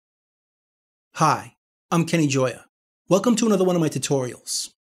Hi, I'm Kenny Joya. Welcome to another one of my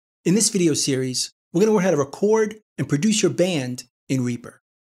tutorials. In this video series, we're going to learn how to record and produce your band in Reaper.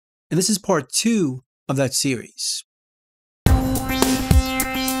 And this is part 2 of that series.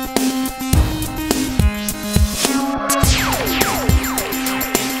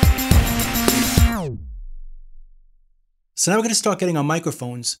 So now we're going to start getting our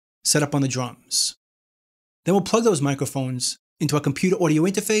microphones set up on the drums. Then we'll plug those microphones into our computer audio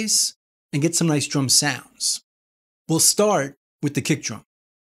interface and get some nice drum sounds. We'll start with the kick drum.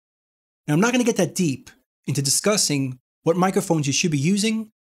 Now I'm not going to get that deep into discussing what microphones you should be using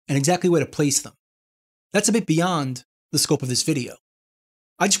and exactly where to place them. That's a bit beyond the scope of this video.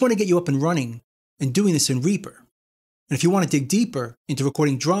 I just want to get you up and running and doing this in Reaper. And if you want to dig deeper into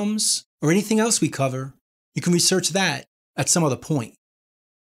recording drums or anything else we cover, you can research that at some other point.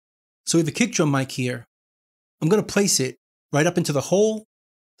 So we have a kick drum mic here. I'm going to place it right up into the hole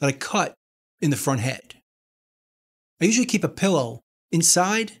that I cut in the front head. I usually keep a pillow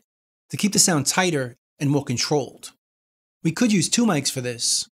inside to keep the sound tighter and more controlled. We could use 2 mics for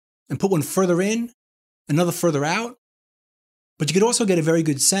this and put one further in, another further out, but you could also get a very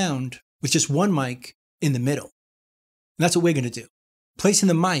good sound with just 1 mic in the middle. And that's what we're going to do, placing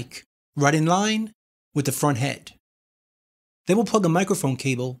the mic right in line with the front head. Then we'll plug a microphone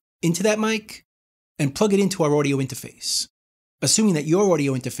cable into that mic and plug it into our audio interface, assuming that your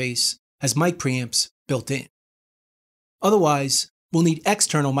audio interface has mic preamps built in. Otherwise, we'll need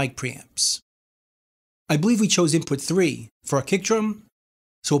external mic preamps. I believe we chose input 3 for our kick drum,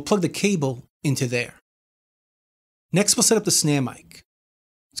 so we'll plug the cable into there. Next, we'll set up the snare mic.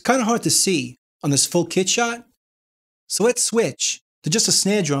 It's kind of hard to see on this full kit shot, so let's switch to just a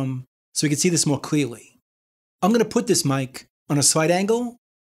snare drum so we can see this more clearly. I'm going to put this mic on a slight angle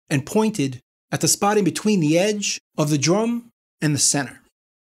and pointed at the spot in between the edge of the drum and the center.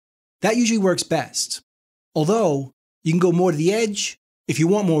 That usually works best, although you can go more to the edge if you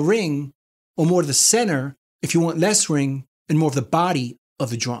want more ring, or more to the center if you want less ring and more of the body of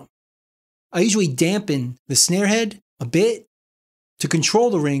the drum. I usually dampen the snare head a bit to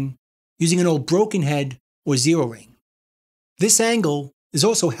control the ring using an old broken head or 0 ring. This angle is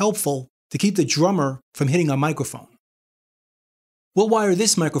also helpful to keep the drummer from hitting our microphone. We'll wire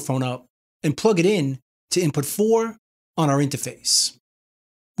this microphone up and plug it in to input 4 on our interface,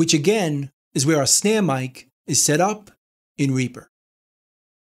 which again is where our snare mic is set up in Reaper.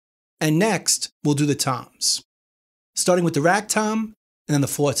 And next, we'll do the toms, starting with the rack tom and then the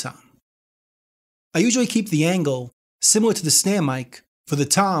floor tom. I usually keep the angle similar to the snare mic for the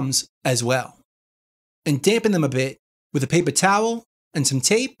toms as well, and dampen them a bit with a paper towel and some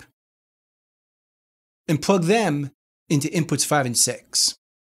tape, and plug them into inputs 5 and 6.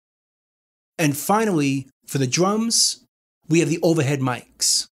 And finally, for the drums, we have the overhead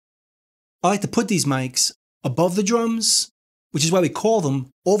mics. I like to put these mics above the drums, which is why we call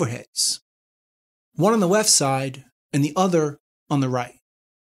them overheads. One on the left side and the other on the right.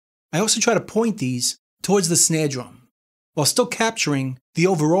 I also try to point these towards the snare drum, while still capturing the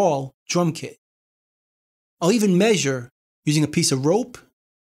overall drum kit. I'll even measure using a piece of rope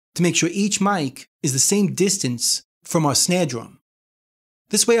to make sure each mic is the same distance from our snare drum.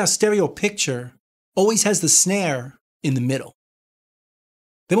 This way our stereo picture always has the snare in the middle.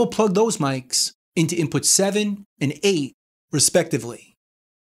 Then we'll plug those mics into input 7 and 8 respectively.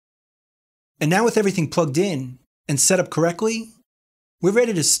 And now with everything plugged in and set up correctly, we're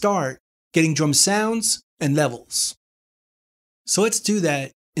ready to start getting drum sounds and levels. So let's do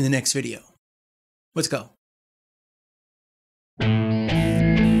that in the next video. Let's go.